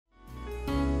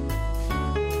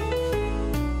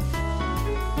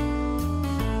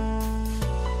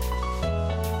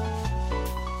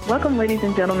Welcome, ladies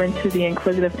and gentlemen, to the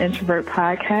Inquisitive Introvert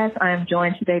podcast. I am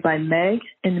joined today by Meg,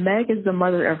 and Meg is the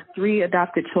mother of 3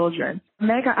 adopted children.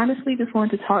 Meg, I honestly just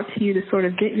wanted to talk to you to sort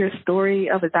of get your story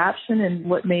of adoption and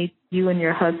what made you and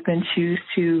your husband choose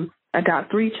to adopt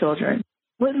 3 children.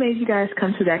 What made you guys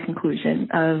come to that conclusion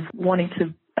of wanting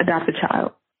to adopt a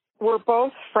child? We're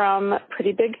both from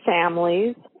pretty big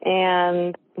families,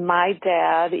 and my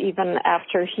dad, even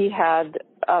after he had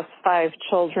us 5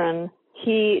 children,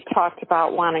 he talked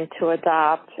about wanting to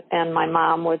adopt, and my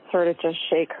mom would sort of just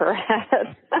shake her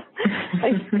head.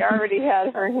 Like she already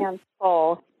had her hands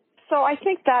full. So I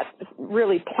think that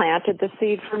really planted the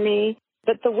seed for me.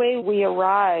 But the way we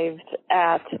arrived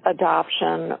at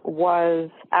adoption was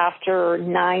after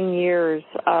 9 years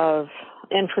of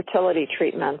infertility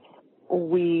treatments.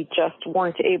 We just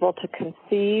weren't able to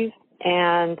conceive,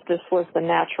 and this was the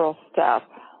natural step.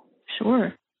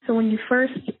 Sure. So when you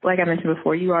first, like I mentioned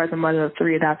before, you are the mother of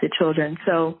 3 adopted children.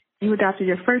 So you adopted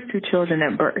your first 2 children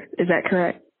at birth. Is that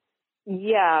correct?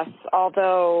 Yes,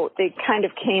 although they kind of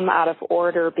came out of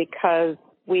order because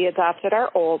we adopted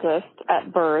our oldest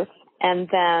at birth, and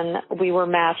then we were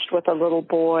matched with a little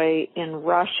boy in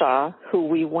Russia who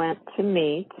we went to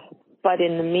meet. But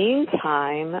in the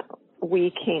meantime,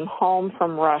 we came home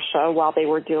from Russia while they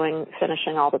were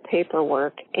finishing all the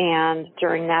paperwork. And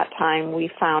during that time, we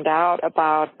found out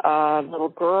about a little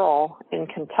girl in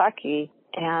Kentucky.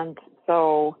 And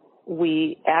so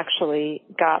we actually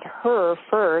got her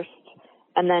first.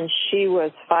 And then she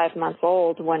was 5 months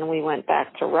old when we went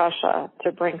back to Russia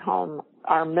to bring home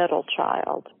our middle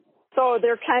child. So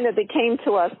they came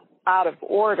to us out of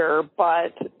order,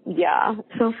 but yeah.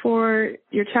 So for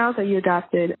your child that you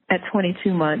adopted at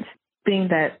 22 months, being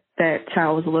that that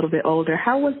child was a little bit older,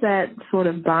 how was that sort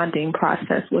of bonding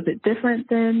process? Was it different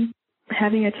than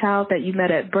having a child that you met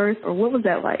at birth, or what was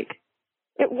that like?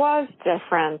 It was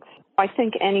different. I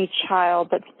think any child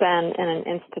that's been in an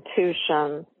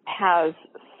institution has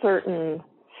certain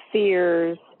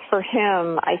fears. For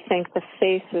him, I think the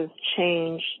faces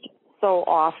changed so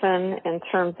often in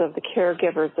terms of the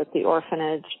caregivers at the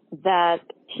orphanage that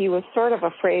he was sort of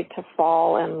afraid to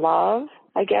fall in love,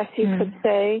 I guess you could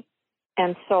say.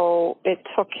 And so it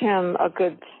took him a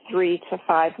good 3 to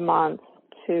 5 months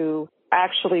to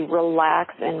actually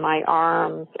relax in my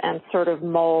arms and sort of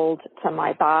mold to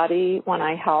my body when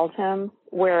I held him.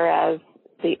 Whereas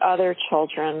the other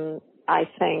children, I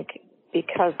think,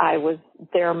 because I was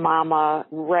their mama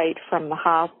right from the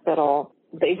hospital,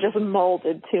 they just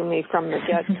molded to me from the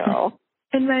get-go.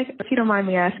 And Meg, if you don't mind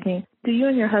me asking, do you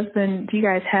and your husband, do you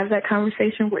guys have that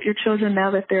conversation with your children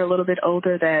now that they're a little bit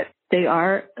older that they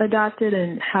are adopted,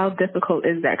 and how difficult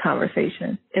is that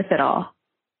conversation, if at all?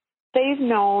 They've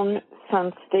known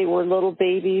since they were little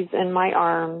babies in my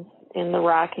arms in the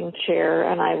rocking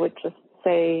chair, and I would just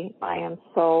say I am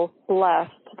so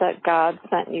blessed that God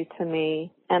sent you to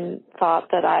me and thought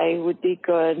that I would be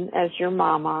good as your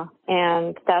mama.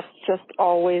 And that's just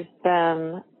always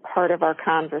been part of our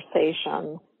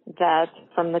conversation, that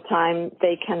from the time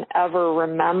they can ever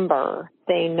remember,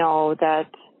 they know that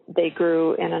they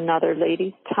grew in another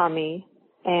lady's tummy,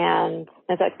 and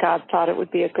that God thought it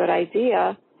would be a good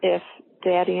idea if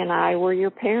Daddy and I were your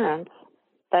parents.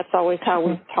 That's always how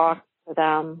we've talked to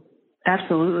them.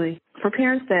 Absolutely. For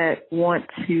parents that want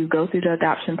to go through the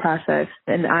adoption process,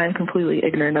 and I'm completely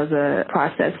ignorant of the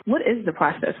process, what is the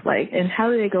process like, and how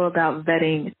do they go about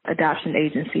vetting adoption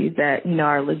agencies that,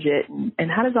 are legit,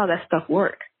 and how does all that stuff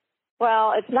work?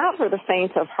 Well, it's not for the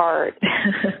faint of heart.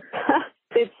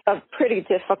 It's a pretty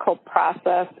difficult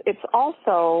process. It's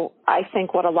also, I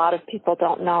think, what a lot of people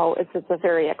don't know is it's a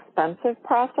very expensive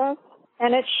process.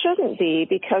 And it shouldn't be,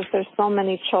 because there's so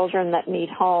many children that need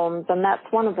homes, and that's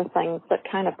one of the things that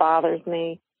kind of bothers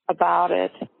me about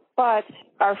it. But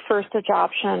our first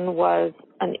adoption was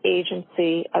an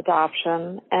agency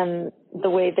adoption, and the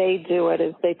way they do it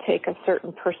is they take a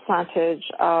certain percentage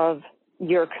of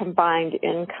your combined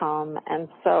income. And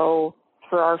so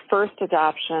for our first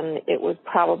adoption, it was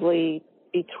probably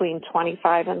between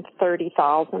 $25,000 and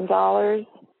 $30,000.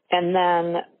 And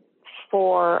then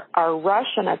for our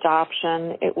Russian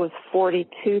adoption, it was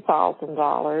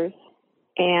 $42,000.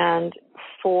 And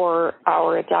for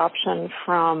our adoption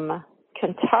from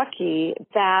Kentucky,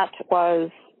 that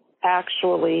was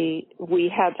actually, we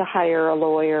had to hire a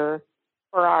lawyer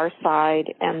for our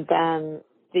side, and then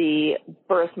the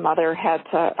birth mother had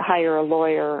to hire a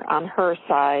lawyer on her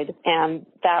side, and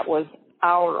that was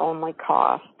our only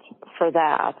cost for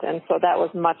that. And so that was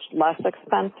much less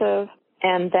expensive.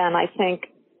 And then I think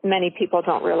many people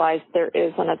don't realize there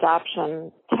is an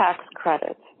adoption tax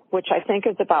credit, which I think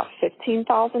is about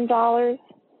 $15,000.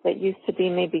 It used to be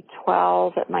maybe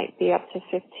 12. It might be up to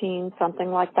 15,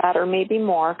 something like that, or maybe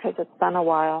more because it's been a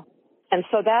while. And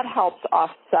so that helps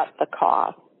offset the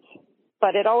cost.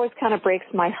 But it always kind of breaks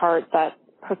my heart that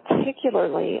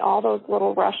particularly all those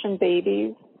little Russian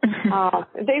babies,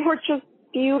 they were just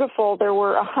beautiful. There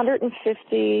were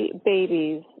 150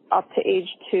 babies up to age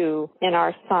 2 in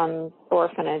our son's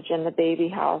orphanage in the baby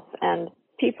house. And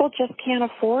people just can't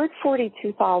afford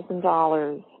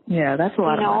 $42,000. Yeah, that's a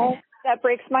lot of money. That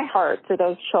breaks my heart for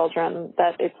those children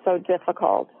that it's so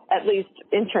difficult, at least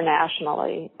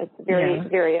internationally. It's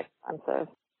very expensive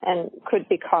and could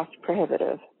be cost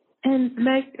prohibitive. And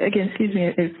Meg, again, excuse me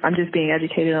if I'm just being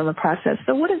educated on the process.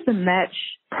 So what is the match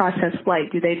process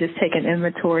like? Do they just take an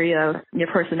inventory of your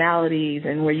personalities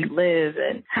and where you live?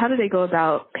 And how do they go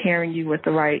about pairing you with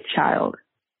the right child?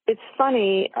 It's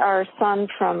funny, our son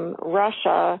from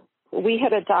Russia, we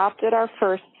had adopted our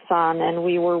first son and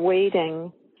we were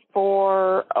waiting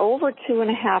for over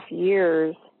 2.5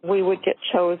 years. We would get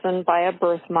chosen by a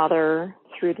birth mother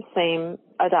through the same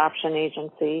adoption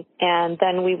agency, and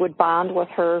then we would bond with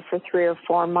her for 3 or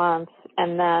 4 months,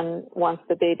 and then once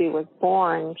the baby was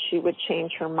born, she would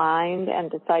change her mind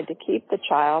and decide to keep the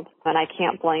child, and I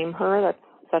can't blame her. That's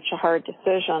such a hard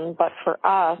decision, but for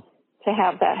us to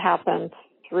have that happen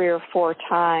 3 or 4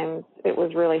 times, it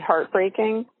was really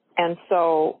heartbreaking, and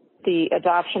so the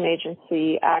adoption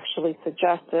agency actually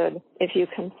suggested if you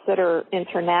consider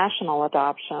international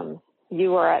adoption,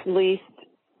 you are at least,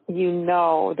 you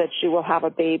know that you will have a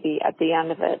baby at the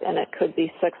end of it, and it could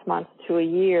be 6 months to a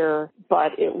year,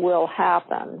 but it will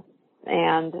happen.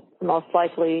 And most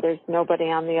likely there's nobody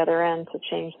on the other end to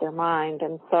change their mind.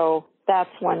 And so that's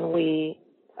when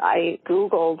I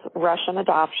Googled Russian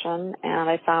adoption, and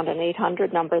I found an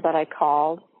 800 number that I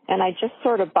called. And I just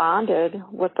sort of bonded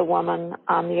with the woman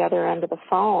on the other end of the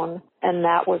phone, and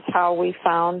that was how we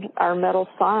found our middle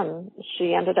son.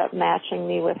 She ended up matching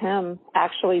me with him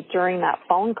actually during that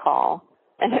phone call.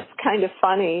 And it's kind of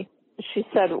funny. She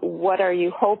said, "What are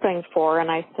you hoping for?"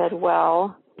 And I said,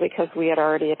 well, because we had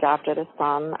already adopted a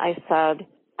son, I said,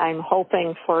 "I'm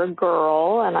hoping for a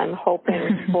girl, and I'm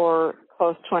hoping for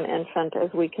close to an infant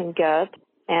as we can get."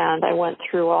 And I went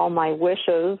through all my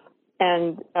wishes.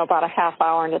 And about a half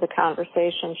hour into the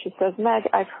conversation, she says, "Meg,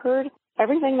 I've heard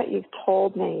everything that you've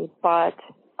told me, but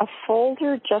a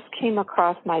folder just came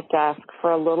across my desk for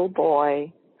a little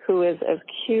boy who is as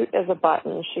cute as a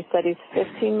button." She said he's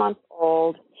 15 months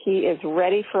old. He is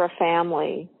ready for a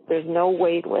family. There's no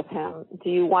wait with him.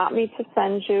 Do you want me to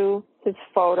send you his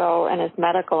photo and his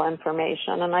medical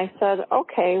information? And I said,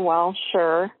 okay, well,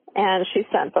 sure. And she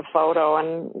sent the photo,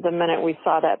 and the minute we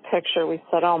saw that picture, we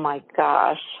said, oh, my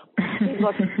gosh,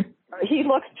 he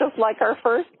looks just like our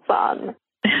first son.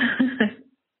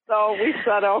 So we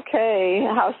said, okay,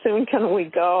 how soon can we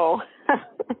go?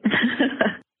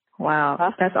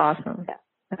 Wow, that's awesome. Yeah,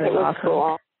 that is awesome.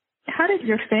 Cool. How did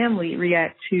your family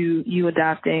react to you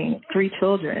adopting 3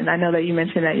 children? I know that you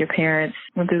mentioned that your parents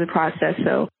went through the process,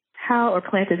 so how, or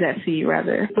planted that seed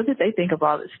rather, what did they think of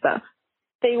all this stuff?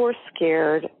 They were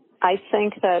scared. I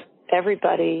think that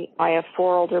everybody, I have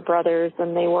 4 older brothers,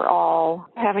 and they were all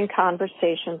having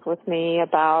conversations with me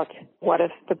about what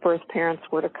if the birth parents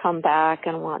were to come back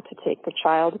and want to take the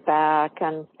child back.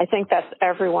 And I think that's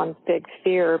everyone's big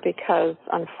fear because,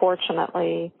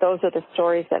 unfortunately, those are the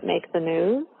stories that make the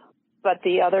news. But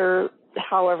the other,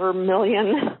 however,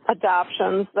 million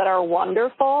adoptions that are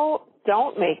wonderful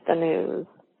don't make the news.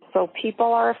 So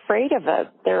people are afraid of it.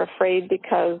 They're afraid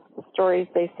because the stories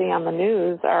they see on the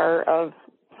news are of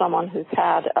someone who's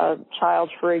had a child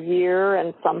for a year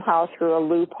and somehow through a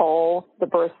loophole, the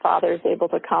birth father is able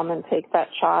to come and take that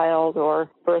child,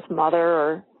 or birth mother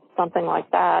or something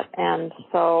like that. And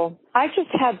so I just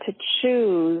had to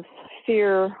choose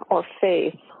fear or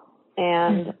faith.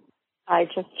 And I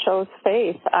just chose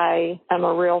faith. I am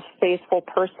a real faithful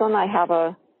person. I have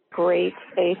a great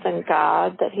faith in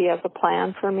God that He has a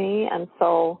plan for me. And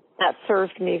so that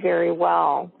served me very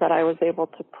well, that I was able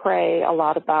to pray a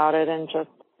lot about it and just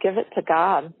give it to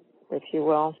God, if you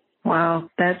will. Wow,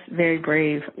 that's very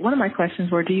brave. One of my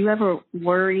questions were, do you ever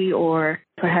worry or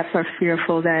perhaps are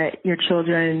fearful that your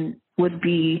children would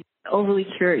be overly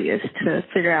curious to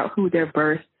figure out who their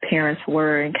birth parents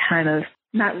were and kind of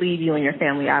not leave you and your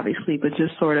family, obviously, but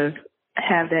just sort of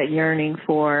have that yearning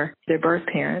for their birth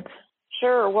parents?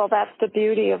 Sure. Well, that's the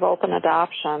beauty of open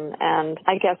adoption. And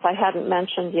I guess I hadn't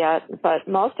mentioned yet, but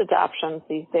most adoptions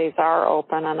these days are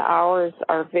open, and ours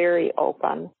are very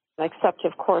open, except,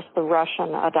 of course, the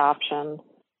Russian adoption.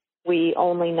 We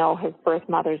only know his birth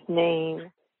mother's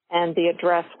name. and the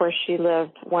address where she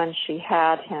lived when she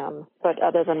had him. But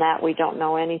other than that, we don't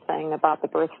know anything about the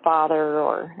birth father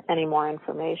or any more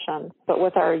information. But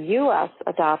with our U.S.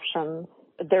 adoptions,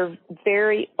 they're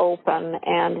very open,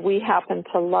 and we happen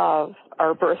to love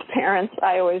our birth parents.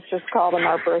 I always just call them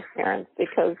our birth parents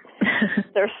because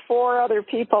there's 4 other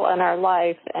people in our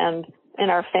life and in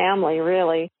our family,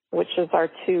 really, which is our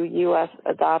 2 U.S.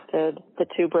 adopted, the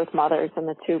 2 birth mothers and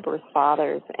the 2 birth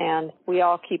fathers. And we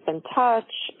all keep in touch,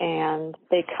 and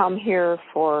they come here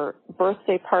for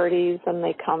birthday parties, and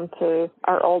they come to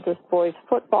our oldest boy's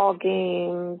football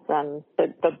games, and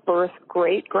the birth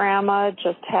great-grandma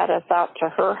just had us out to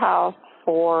her house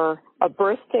for a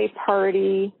birthday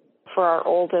party for our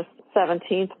oldest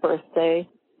 17th birthday.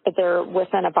 They're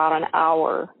within about an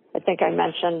hour. I think I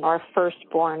mentioned our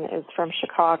firstborn is from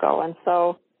Chicago, and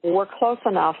so we're close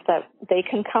enough that they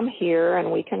can come here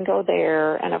and we can go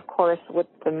there. And, of course, with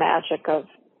the magic of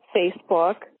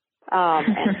Facebook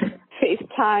and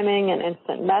FaceTiming and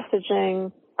instant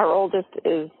messaging, our oldest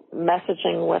is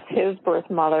messaging with his birth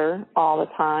mother all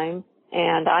the time,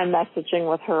 and I'm messaging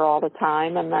with her all the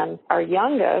time. And then our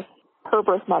youngest, her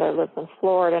birth mother lives in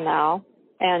Florida now,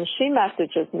 and she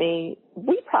messages me.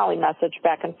 We probably message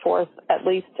back and forth at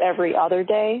least every other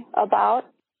day about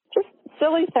just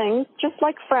silly things, just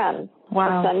like friends.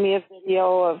 Wow. She'll send me a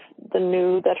video of the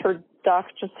new that her duck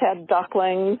just had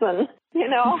ducklings and,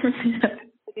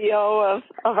 video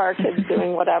of our kids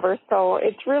doing whatever. So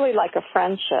it's really like a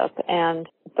friendship. And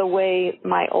the way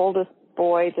my oldest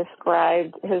boy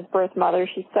described his birth mother,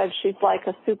 she said she's like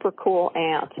a super cool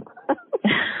aunt.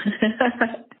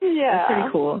 Yeah. That's pretty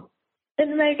cool.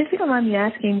 And Meg, if you don't mind me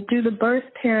asking, do the birth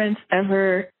parents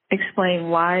ever explain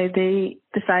why they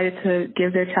decided to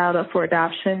give their child up for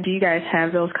adoption? Do you guys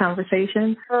have those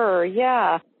conversations? Sure,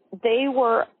 yeah.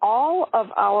 All of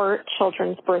our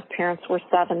children's birth parents were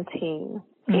 17,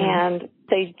 and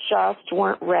they just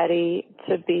weren't ready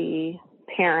to be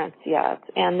parents yet.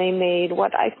 And they made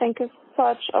what I think is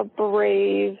such a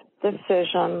brave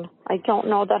decision. I don't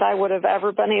know that I would have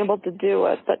ever been able to do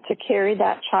it, but to carry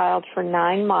that child for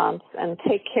 9 months and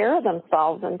take care of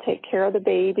themselves and take care of the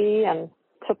baby and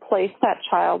to place that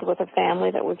child with a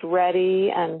family that was ready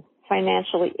and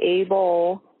financially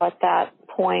able at that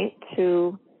point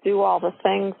to do all the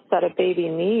things that a baby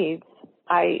needs.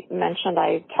 I mentioned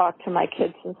I talked to my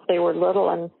kids since they were little,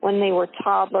 and when they were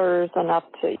toddlers and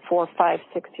up to 4, 5,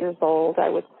 6 years old, I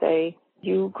would say,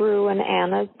 you grew in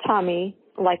Anna's tummy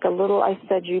like a little, I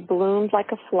said, you bloomed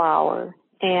like a flower,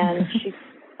 and she took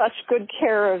such good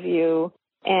care of you,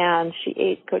 and she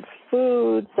ate good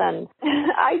foods, and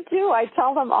I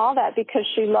tell them all that because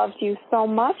she loves you so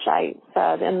much, I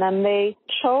said, and then they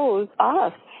chose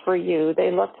us for you.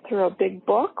 They looked through a big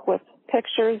book with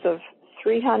pictures of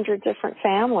 300 different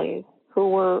families who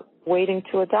were waiting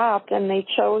to adopt, and they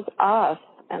chose us,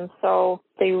 and so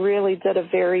they really did a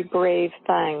very brave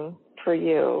thing for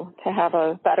you to have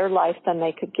a better life than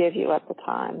they could give you at the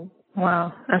time.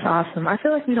 Wow, that's awesome. I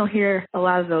feel like we don't hear a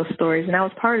lot of those stories, and that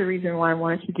was part of the reason why I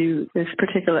wanted to do this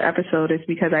particular episode is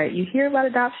because you hear about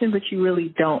adoption, but you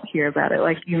really don't hear about it.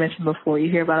 Like you mentioned before,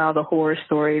 you hear about all the horror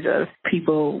stories of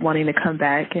people wanting to come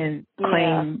back and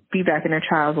be back in their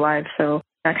child's life. So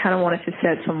I kind of wanted to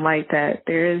set some light that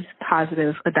there is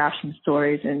positive adoption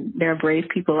stories, and there are brave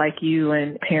people like you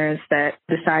and parents that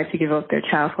decide to give up their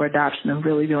child for adoption and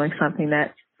really doing something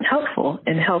that's helpful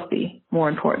and healthy, more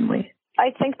importantly. I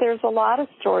think there's a lot of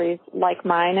stories like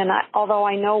mine, and although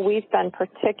I know we've been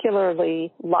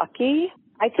particularly lucky,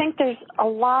 I think there's a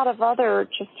lot of other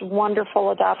just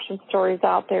wonderful adoption stories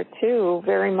out there too,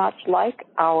 very much like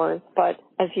ours, but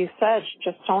as you said,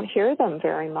 just don't hear them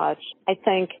very much. I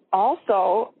think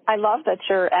also, I love that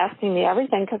you're asking me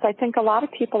everything because I think a lot of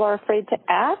people are afraid to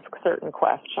ask certain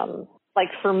questions. Like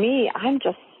for me, I'm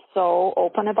just so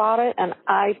open about it, and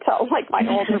I tell like my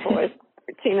older boys,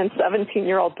 13 and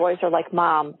 17-year-old boys are like,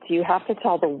 Mom, do you have to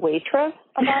tell the waitress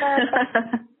about our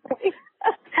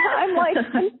I'm like,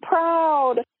 I'm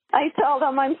proud. I tell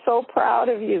them I'm so proud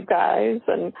of you guys.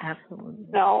 And absolutely.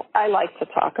 No, I like to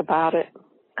talk about it.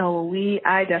 Oh,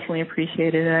 I definitely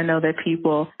appreciate it. And I know that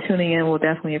people tuning in will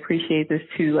definitely appreciate this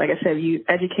too. Like I said, you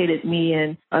educated me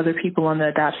and other people on the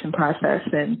adoption process,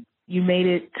 and you made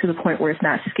it to the point where it's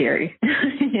not scary.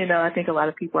 I think a lot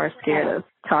of people are scared of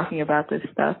talking about this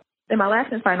stuff. And my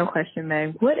last and final question,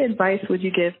 Meg, what advice would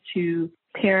you give to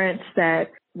parents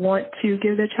that want to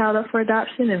give their child up for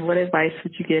adoption, and what advice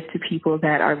would you give to people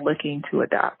that are looking to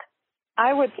adopt?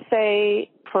 I would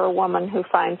say for a woman who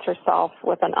finds herself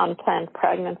with an unplanned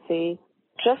pregnancy,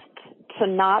 just to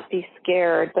not be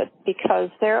scared, but because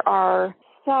there are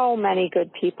so many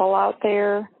good people out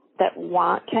there that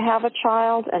want to have a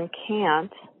child and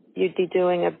can't, you'd be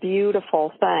doing a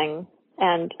beautiful thing.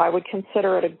 And I would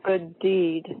consider it a good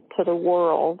deed to the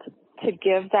world to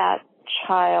give that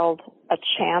child a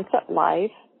chance at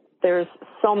life. There's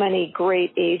so many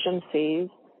great agencies.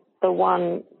 The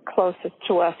one closest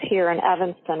to us here in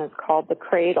Evanston is called The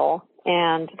Cradle,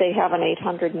 and they have an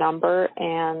 800 number,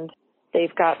 and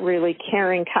they've got really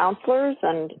caring counselors,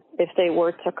 and if they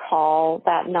were to call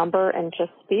that number and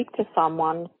just speak to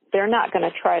someone, they're not going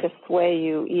to try to sway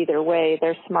you either way.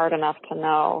 They're smart enough to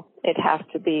know it has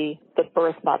to be the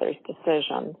birth mother's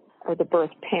decision or the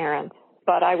birth parent's.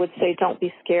 But I would say don't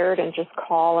be scared and just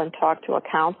call and talk to a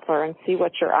counselor and see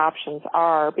what your options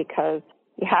are, because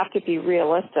you have to be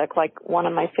realistic. Like, one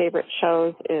of my favorite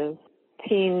shows is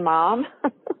Teen Mom.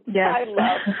 Yes. I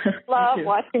love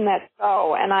watching that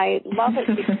show, and I love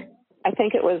it because I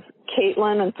think it was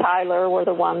Caitlin and Tyler were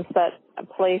the ones that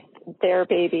placed their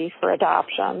baby for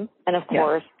adoption. And of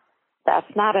course,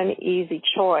 that's not an easy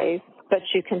choice, but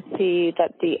you can see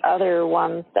that the other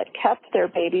ones that kept their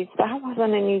babies, that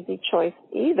wasn't an easy choice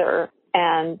either.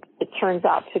 And it turns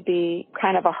out to be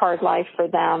kind of a hard life for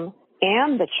them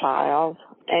and the child.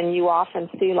 And you often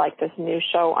see like this new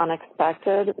show,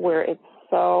 Unexpected, where it's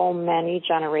so many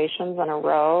generations in a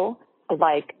row.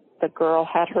 Like, the girl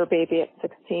had her baby at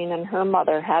 16 and her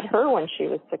mother had her when she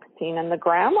was 16 and the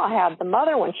grandma had the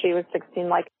mother when she was 16.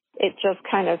 Like, it just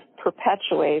kind of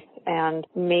perpetuates, and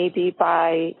maybe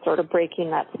by sort of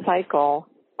breaking that cycle,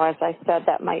 as I said,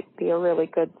 that might be a really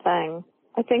good thing.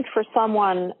 I think for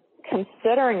someone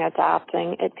considering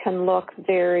adopting, it can look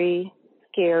very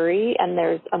scary, and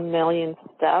there's a million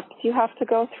steps you have to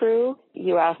go through.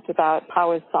 You asked about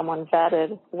how is someone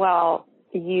vetted. Well,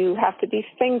 you have to be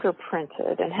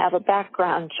fingerprinted and have a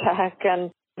background check,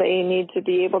 and they need to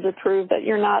be able to prove that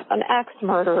you're not an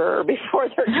ex-murderer before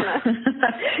they're going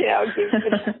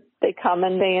to, they come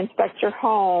and they inspect your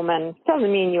home. And it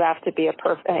doesn't mean you have to be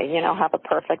have a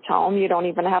perfect home. You don't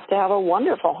even have to have a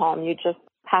wonderful home. You just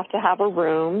have to have a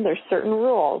room. There's certain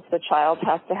rules. The child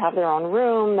has to have their own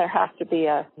room. There has to be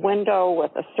a window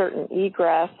with a certain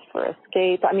egress for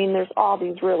escape. I mean, there's all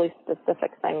these really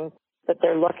specific things that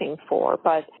they're looking for,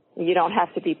 but you don't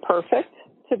have to be perfect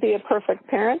to be a perfect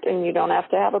parent, and you don't have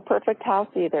to have a perfect house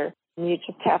either. You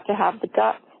just have to have the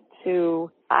guts to,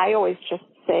 I always just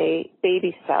say,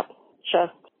 baby steps.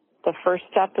 Just the first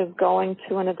step is going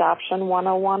to an Adoption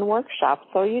 101 workshop.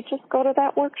 So you just go to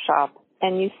that workshop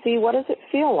and you see, what does it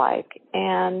feel like?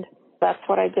 And that's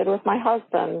what I did with my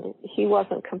husband. He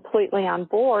wasn't completely on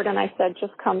board, and I said,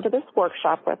 just come to this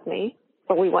workshop with me.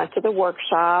 So we went to the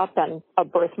workshop, and a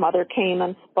birth mother came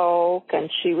and spoke, and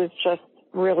she was just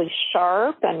really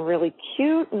sharp and really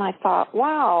cute. And I thought,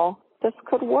 wow, this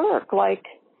could work. Like,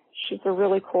 she's a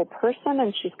really cool person,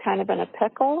 and she's kind of in a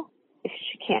pickle. If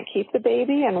she can't keep the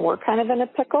baby, and we're kind of in a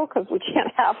pickle because we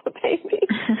can't have the baby.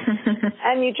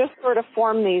 And you just sort of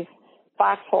form these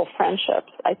foxhole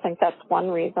friendships. I think that's one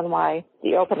reason why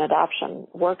the open adoption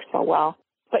works so well.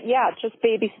 But yeah, just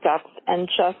baby steps, and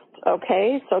just,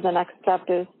 okay, so the next step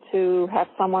is to have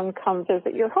someone come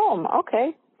visit your home.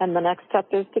 Okay. And the next step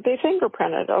is to be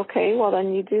fingerprinted. Okay, well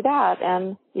then you do that,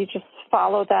 and you just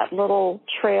follow that little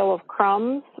trail of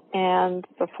crumbs, and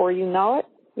before you know it,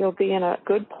 you'll be in a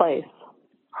good place.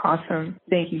 Awesome.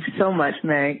 Thank you so much,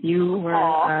 Meg. You were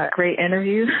a great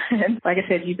interview. And like I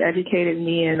said, you've educated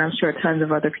me, and I'm sure tons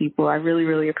of other people. I really,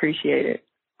 really appreciate it.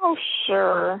 Oh,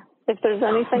 sure. If there's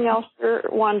anything else you're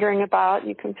wondering about,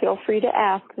 you can feel free to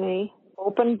ask me.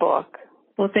 Open book.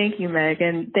 Well, thank you, Meg,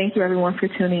 and thank you, everyone, for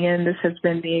tuning in. This has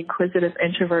been the Inquisitive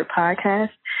Introvert Podcast.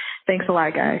 Thanks a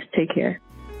lot, guys. Take care.